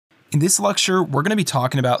In this lecture, we're going to be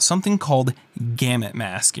talking about something called gamut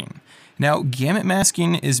masking. Now, gamut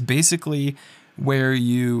masking is basically where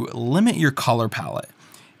you limit your color palette.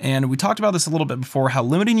 And we talked about this a little bit before, how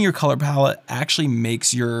limiting your color palette actually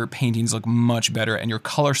makes your paintings look much better and your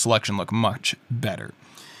color selection look much better.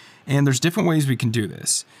 And there's different ways we can do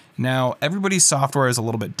this. Now, everybody's software is a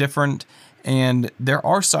little bit different, and there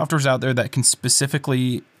are softwares out there that can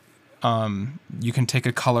specifically, you can take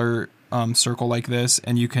a color circle like this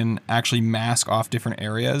and you can actually mask off different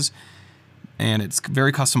areas, and it's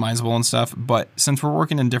very customizable and stuff. But since we're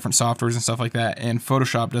working in different softwares and stuff like that, and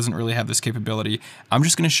Photoshop doesn't really have this capability, I'm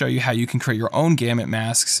just going to show you how you can create your own gamut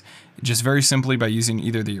masks just very simply by using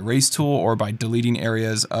either the erase tool or by deleting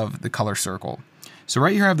areas of the color circle. So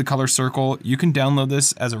right here I have the color circle. You can download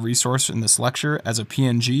this as a resource in this lecture as a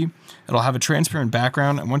PNG. It'll have a transparent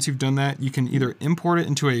background, and once you've done that, you can either import it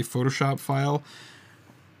into a Photoshop file,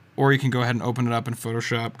 or you can go ahead and open it up in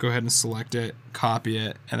Photoshop, go ahead and select it, copy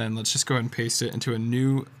it, and then let's just go ahead and paste it into a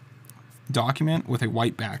new document with a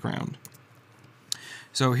white background.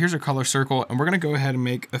 So here's our color circle, and we're going to go ahead and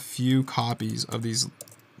make a few copies of these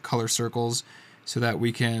color circles so that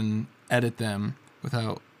we can edit them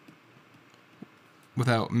without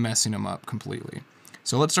messing them up completely.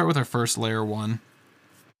 So let's start with our first layer one.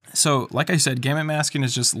 So like I said, gamut masking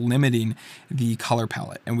is just limiting the color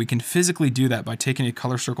palette, and we can physically do that by taking a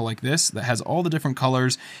color circle like this that has all the different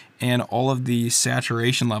colors and all of the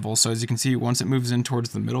saturation levels. So as you can see, once it moves in towards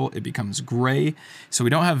the middle, it becomes gray. So we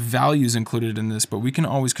don't have values included in this, but we can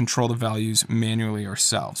always control the values manually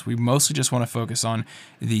ourselves. We mostly just want to focus on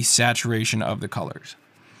the saturation of the colors.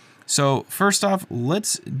 So first off,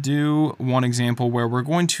 let's do one example where we're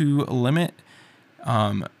going to limit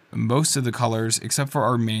most of the colors except for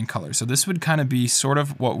our main color. So this would kind of be sort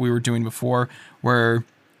of what we were doing before, where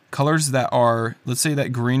colors that are, let's say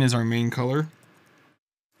that green is our main color.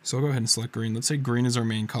 So I'll go ahead and select green. Let's say green is our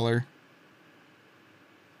main color.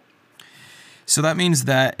 So that means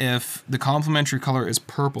that if the complementary color is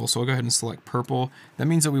purple, so I'll go ahead and select purple, that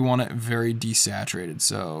means that we want it very desaturated.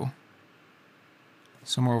 So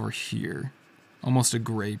somewhere over here, almost a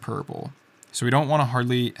gray purple. So we don't want to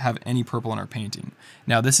hardly have any purple in our painting.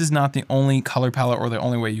 Now, this is not the only color palette or the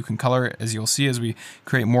only way you can color. As you'll see, as we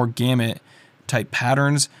create more gamut type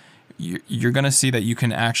patterns, you're going to see that you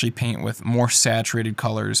can actually paint with more saturated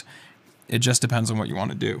colors. It just depends on what you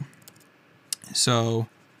want to do. So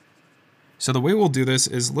the way we'll do this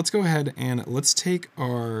is, let's go ahead and let's take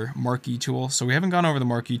our marquee tool. So we haven't gone over the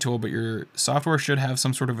marquee tool, but your software should have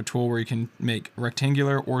some sort of a tool where you can make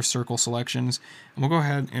rectangular or circle selections. And we'll go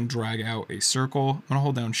ahead and drag out a circle. I'm going to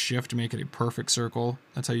hold down Shift to make it a perfect circle.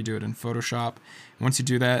 That's how you do it in Photoshop. Once you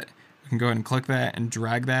do that, you can go ahead and click that and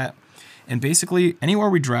drag that. And basically, anywhere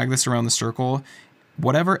we drag this around the circle,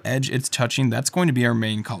 whatever edge it's touching, that's going to be our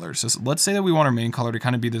main color. So let's say that we want our main color to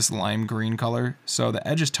kind of be this lime green color. So the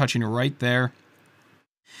edge is touching right there.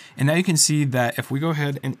 And now you can see that if we go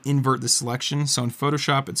ahead and invert the selection, so in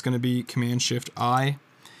Photoshop, it's going to be Command-Shift-I.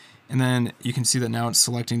 And then you can see that now it's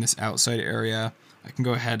selecting this outside area. I can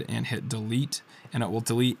go ahead and hit delete, and it will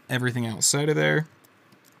delete everything outside of there.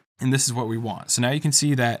 And this is what we want. So now you can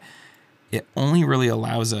see that it only really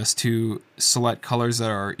allows us to select colors that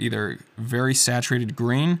are either very saturated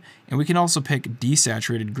green, and we can also pick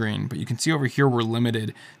desaturated green, but you can see over here we're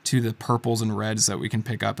limited to the purples and reds that we can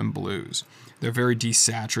pick up and blues. They're very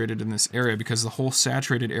desaturated in this area because the whole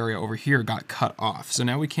saturated area over here got cut off. So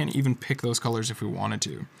now we can't even pick those colors if we wanted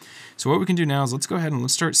to. So what we can do now is let's go ahead and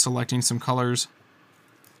let's start selecting some colors.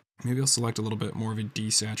 Maybe I'll select a little bit more of a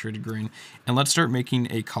desaturated green, and let's start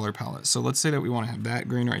making a color palette. So let's say that we want to have that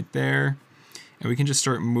green right there, and we can just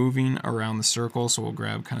start moving around the circle. So we'll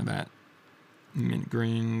grab kind of that mint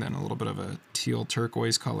green, then a little bit of a teal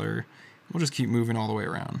turquoise color. We'll just keep moving all the way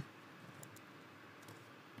around.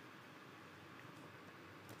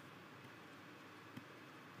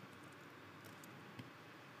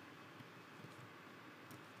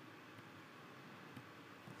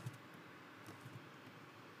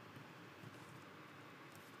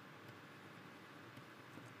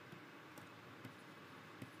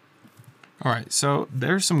 All right, so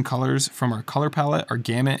there's some colors from our color palette, our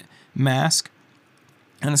gamut mask.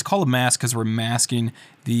 And it's called a mask because we're masking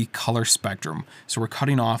the color spectrum. So we're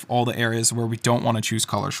cutting off all the areas where we don't want to choose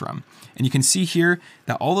colors from. And you can see here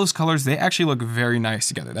that all those colors, they actually look very nice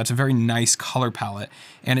together. That's a very nice color palette.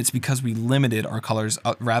 And it's because we limited our colors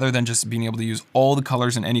rather than just being able to use all the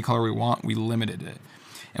colors in any color we want, we limited it.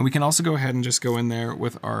 And we can also go ahead and just go in there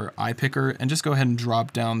with our eye picker and just go ahead and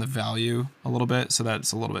drop down the value a little bit so that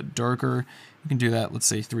it's a little bit darker. We can do that, let's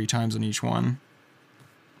say 3 times on each one.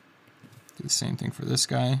 Do the same thing for this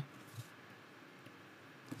guy.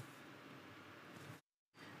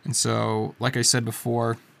 And so, like I said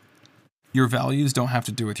before, your values don't have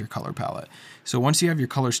to do with your color palette. So once you have your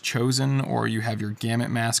colors chosen or you have your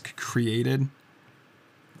gamut mask created,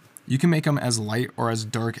 you can make them as light or as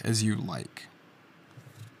dark as you like.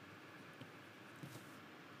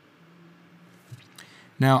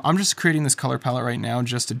 Now, I'm just creating this color palette right now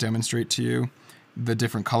just to demonstrate to you the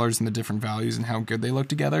different colors and the different values and how good they look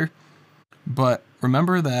together. But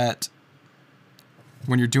remember that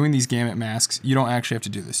when you're doing these gamut masks, you don't actually have to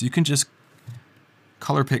do this. You can just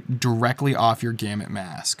color pick directly off your gamut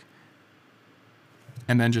mask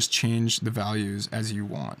and then just change the values as you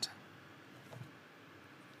want.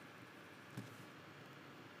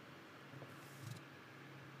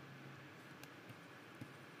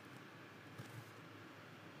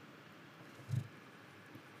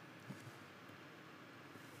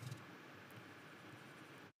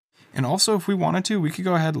 And also, if we wanted to, we could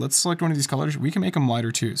go ahead, let's select one of these colors. We can make them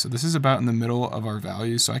lighter too. So this is about in the middle of our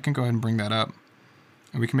values. So I can go ahead and bring that up.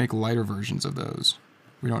 And we can make lighter versions of those.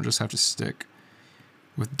 We don't just have to stick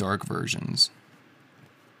with dark versions.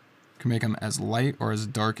 We can make them as light or as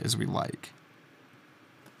dark as we like.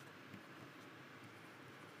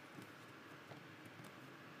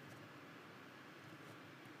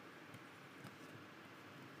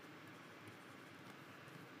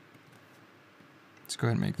 Let's go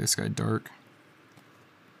ahead and make this guy dark.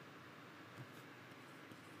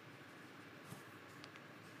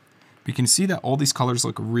 You can see that all these colors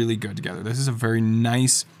look really good together. This is a very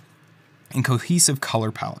nice and cohesive color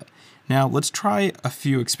palette. Now let's try a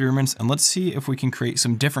few experiments and let's see if we can create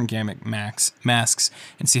some different gamut masks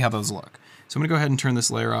and see how those look. So I'm gonna go ahead and turn this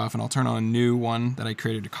layer off and I'll turn on a new one that I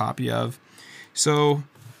created a copy of. So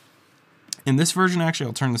in this version, actually,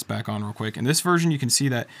 I'll turn this back on real quick. In this version, you can see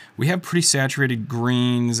that we have pretty saturated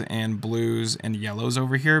greens and blues and yellows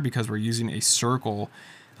over here because we're using a circle.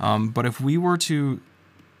 But if we were to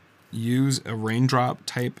use a raindrop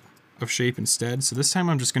type of shape instead, so this time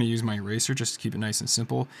I'm just going to use my eraser just to keep it nice and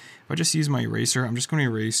simple. If I just use my eraser, I'm just going to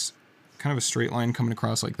erase kind of a straight line coming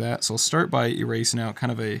across like that. So I'll start by erasing out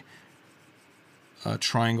kind of a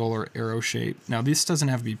triangle or arrow shape. Now this doesn't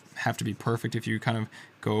have to be perfect. If you kind of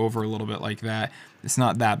go over a little bit like that, it's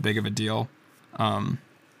not that big of a deal.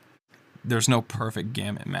 There's no perfect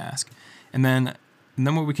gamut mask. And then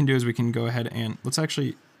what we can do is we can go ahead and let's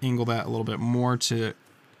actually angle that a little bit more to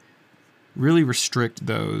really restrict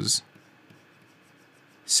those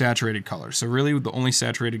saturated colors. So really the only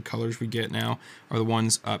saturated colors we get now are the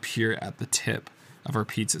ones up here at the tip of our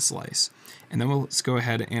pizza slice. And then let's go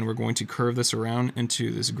ahead and we're going to curve this around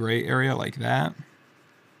into this gray area like that.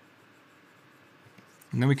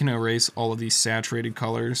 And then we can erase all of these saturated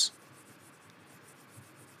colors.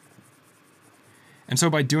 And so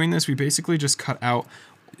by doing this, we basically just cut out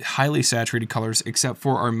highly saturated colors except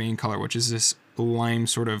for our main color, which is this lime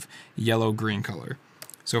sort of yellow-green color.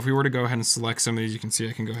 So if we were to go ahead and select some of these, you can see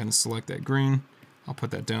I can go ahead and select that green. I'll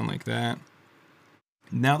put that down like that.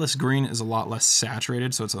 Now this green is a lot less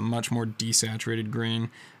saturated, so it's a much more desaturated green.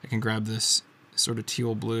 I can grab this sort of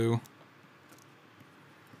teal blue,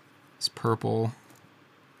 this purple,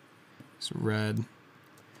 this red,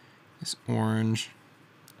 this orange,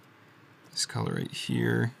 this color right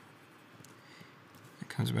here. It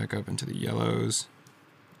comes back up into the yellows.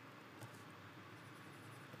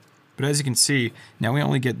 But as you can see, now we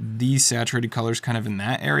only get these saturated colors kind of in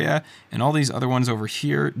that area, and all these other ones over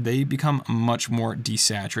here, they become much more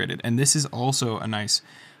desaturated. And this is also a nice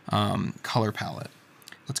color palette.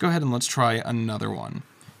 Let's go ahead and let's try another one.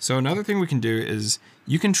 So another thing we can do is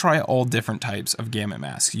you can try all different types of gamut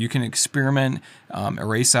masks. You can experiment,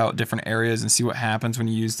 erase out different areas and see what happens when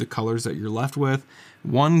you use the colors that you're left with.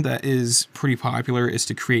 One that is pretty popular is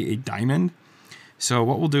to create a diamond. So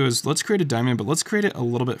what we'll do is let's create a diamond, but let's create it a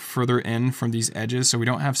little bit further in from these edges so we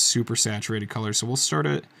don't have super saturated colors. So we'll start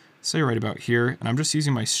it, say right about here, and I'm just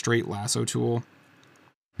using my straight lasso tool.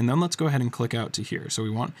 And then let's go ahead and click out to here. So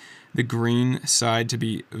we want the green side to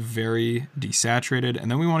be very desaturated,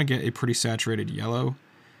 and then we want to get a pretty saturated yellow.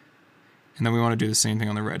 And then we want to do the same thing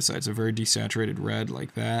on the red side, so very desaturated red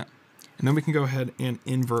like that. And then we can go ahead and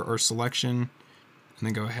invert our selection, and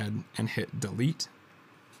then go ahead and hit delete.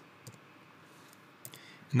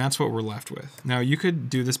 And that's what we're left with. Now you could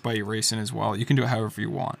do this by erasing as well. You can do it however you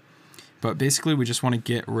want. But basically we just want to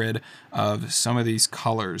get rid of some of these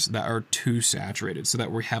colors that are too saturated so that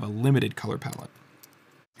we have a limited color palette.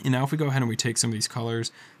 And now if we go ahead and we take some of these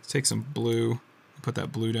colors, let's take some blue, put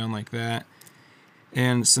that blue down like that.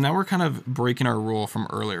 And so now we're kind of breaking our rule from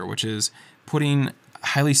earlier, which is putting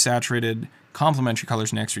highly saturated complementary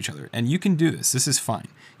colors next to each other. And you can do this. This is fine.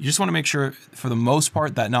 You just want to make sure, for the most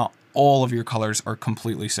part, that not all of your colors are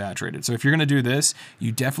completely saturated. So if you're going to do this,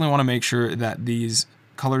 you definitely want to make sure that these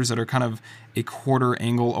colors that are kind of a quarter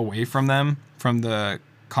angle away from them, from the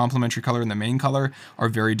complementary color and the main color, are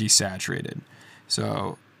very desaturated.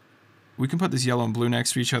 So we can put this yellow and blue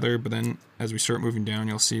next to each other, but then as we start moving down,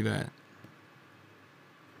 you'll see that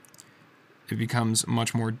it becomes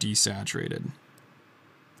much more desaturated.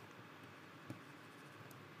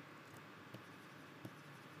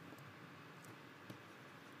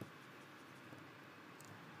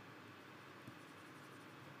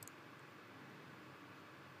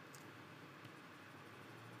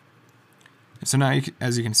 So now,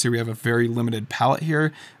 as you can see, we have a very limited palette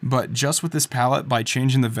here, but just with this palette, by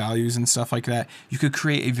changing the values and stuff like that, you could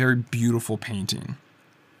create a very beautiful painting.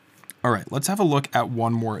 All right, let's have a look at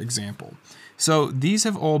one more example. So these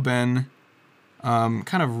have all been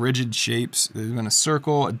kind of rigid shapes. There's been a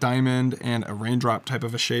circle, a diamond, and a raindrop type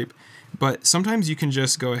of a shape. But sometimes you can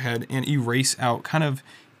just go ahead and erase out kind of,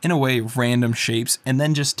 in a way, random shapes, and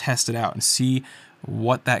then just test it out and see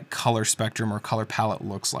what that color spectrum or color palette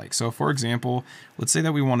looks like. So for example, let's say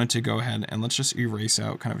that we wanted to go ahead and let's just erase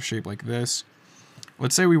out kind of a shape like this.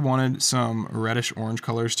 Let's say we wanted some reddish orange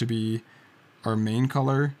colors to be our main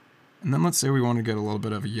color. And then let's say we want to get a little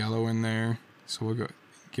bit of yellow in there. So we'll go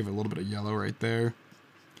give it a little bit of yellow right there.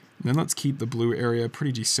 And then let's keep the blue area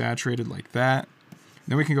pretty desaturated like that. And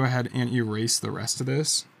then we can go ahead and erase the rest of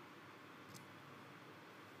this.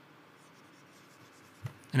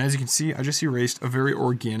 And as you can see, I just erased a very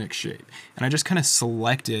organic shape. And I just kind of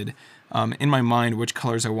selected in my mind which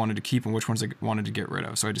colors I wanted to keep and which ones I wanted to get rid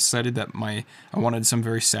of. So I decided that I wanted some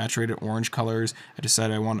very saturated orange colors. I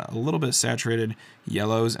decided I want a little bit saturated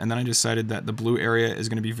yellows. And then I decided that the blue area is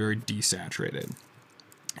going to be very desaturated.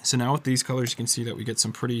 So now with these colors, you can see that we get a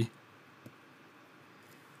pretty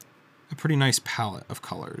nice palette of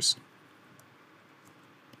colors.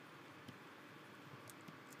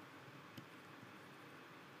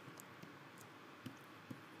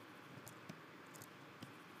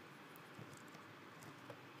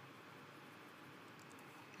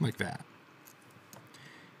 Like that.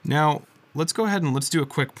 Now let's go ahead and let's do a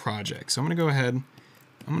quick project. So I'm going to go ahead,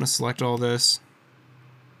 I'm going to select all this.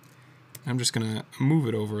 I'm just going to move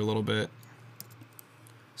it over a little bit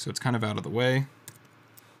so it's kind of out of the way.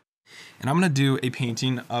 And I'm going to do a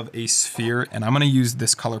painting of a sphere, and I'm going to use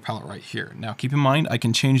this color palette right here. Now keep in mind, I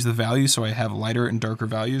can change the value so I have lighter and darker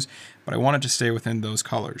values, but I want it to stay within those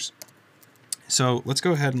colors. So let's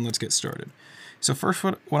go ahead and let's get started. So first,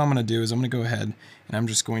 what I'm going to do is I'm going to go ahead and I'm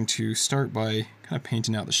just going to start by kind of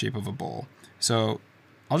painting out the shape of a ball. So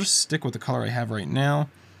I'll just stick with the color I have right now.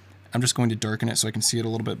 I'm just going to darken it so I can see it a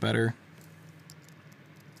little bit better.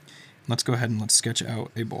 Let's go ahead and let's sketch out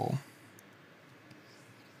a ball.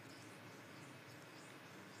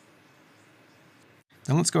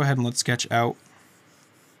 Then let's go ahead and let's sketch out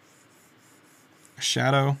a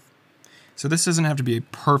shadow. So this doesn't have to be a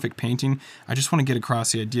perfect painting. I just want to get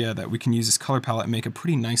across the idea that we can use this color palette and make a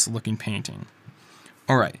pretty nice looking painting.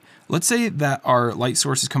 All right, let's say that our light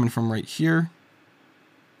source is coming from right here,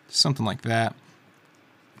 something like that.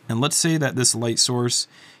 And let's say that this light source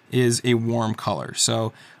is a warm color.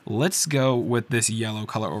 So let's go with this yellow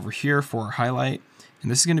color over here for our highlight. And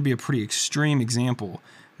this is going to be a pretty extreme example,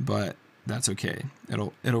 but that's okay.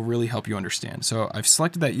 It'll really help you understand. So I've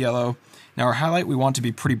selected that yellow. Now our highlight we want to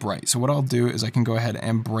be pretty bright. So what I'll do is I can go ahead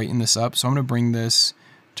and brighten this up. So I'm going to bring this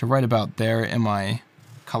to right about there in my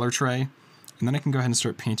color tray. And then I can go ahead and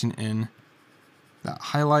start painting in that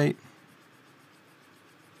highlight.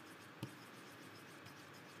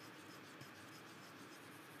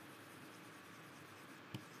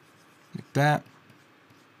 Like that.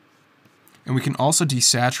 And we can also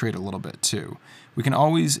desaturate a little bit too. We can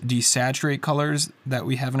always desaturate colors that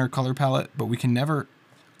we have in our color palette, but we can never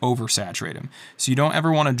oversaturate them. So you don't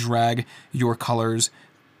ever want to drag your colors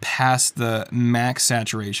past the max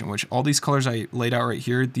saturation, which all these colors I laid out right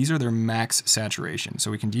here, these are their max saturation.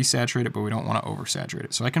 So we can desaturate it, but we don't want to oversaturate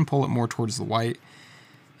it. So I can pull it more towards the white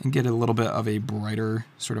and get a little bit of a brighter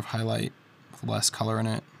sort of highlight with less color in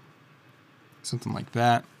it. Something like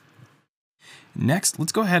that. Next,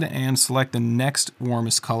 let's go ahead and select the next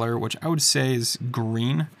warmest color, which I would say is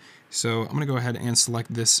green. So I'm going to go ahead and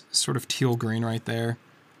select this sort of teal green right there.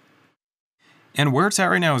 And where it's at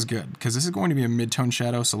right now is good, because this is going to be a mid-tone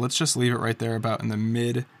shadow, so let's just leave it right there about in the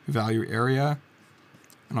mid-value area.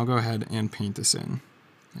 And I'll go ahead and paint this in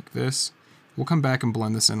like this. We'll come back and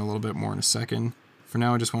blend this in a little bit more in a second. For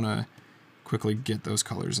now, I just want to quickly get those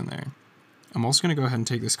colors in there. I'm also going to go ahead and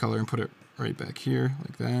take this color and put it right back here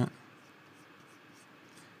like that.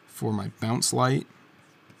 for my bounce light.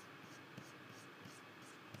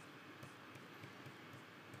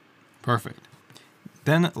 Perfect.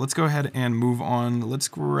 Then let's go ahead and move on. Let's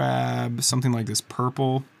grab something like this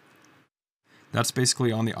purple. That's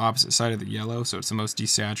basically on the opposite side of the yellow, so it's the most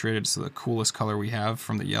desaturated, so the coolest color we have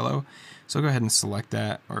from the yellow. So I'll go ahead and select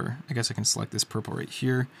that, or I guess I can select this purple right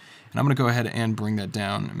here. And I'm going to go ahead and bring that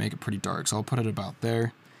down and make it pretty dark. So I'll put it about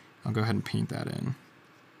there. I'll go ahead and paint that in.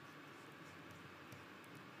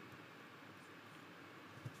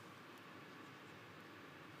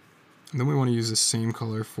 And then we want to use the same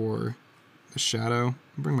color for the shadow. I'll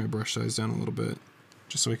bring my brush size down a little bit,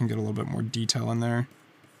 just so we can get a little bit more detail in there.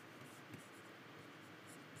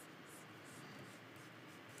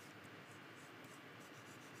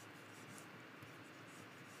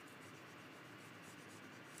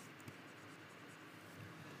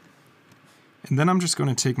 And then I'm just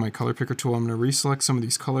going to take my color picker tool, I'm going to reselect some of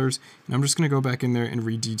these colors, and I'm just going to go back in there and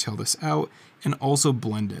re-detail this out and also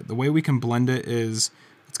blend it. The way we can blend it is,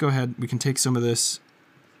 let's go ahead, we can take some of this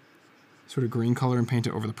sort of green color and paint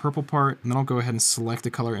it over the purple part, and then I'll go ahead and select the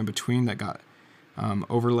color in between that got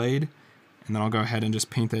overlaid, and then I'll go ahead and just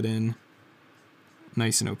paint that in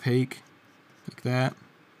nice and opaque, like that.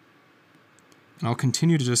 And I'll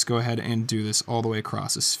continue to just go ahead and do this all the way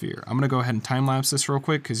across the sphere. I'm going to go ahead and time-lapse this real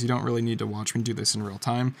quick because you don't really need to watch me do this in real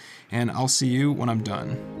time. And I'll see you when I'm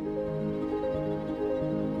done.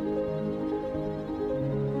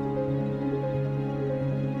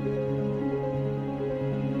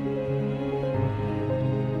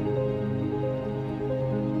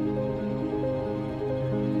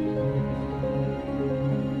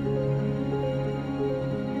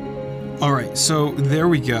 Alright, so there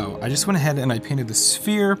we go. I just went ahead and I painted the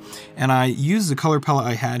sphere, and I used the color palette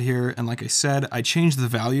I had here, and like I said, I changed the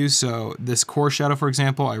values. So this core shadow, for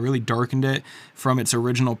example, I really darkened it from its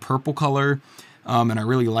original purple color, and I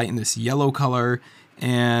really lightened this yellow color,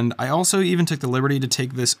 and I also even took the liberty to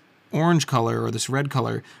take this orange color, or this red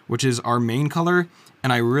color, which is our main color,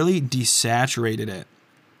 and I really desaturated it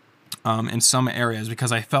in some areas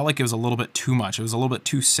because I felt like it was a little bit too much. It was a little bit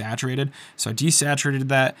too saturated, so I desaturated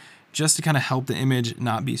that just to kind of help the image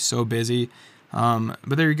not be so busy. But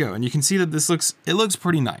there you go, and you can see that this looks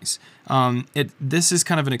pretty nice. This is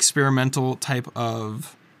kind of an experimental type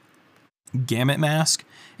of gamut mask,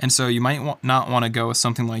 and so you might not want to go with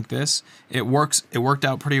something like this. It worked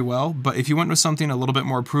out pretty well, but if you went with something a little bit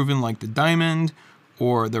more proven like the diamond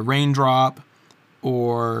or the raindrop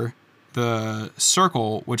or the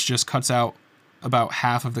circle, which just cuts out about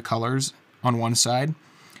half of the colors on one side,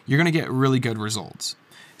 you're going to get really good results.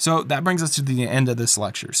 So that brings us to the end of this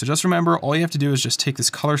lecture. So just remember, all you have to do is just take this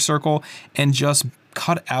color circle and just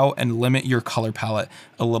cut out and limit your color palette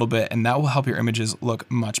a little bit, and that will help your images look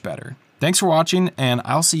much better. Thanks for watching, and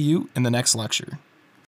I'll see you in the next lecture.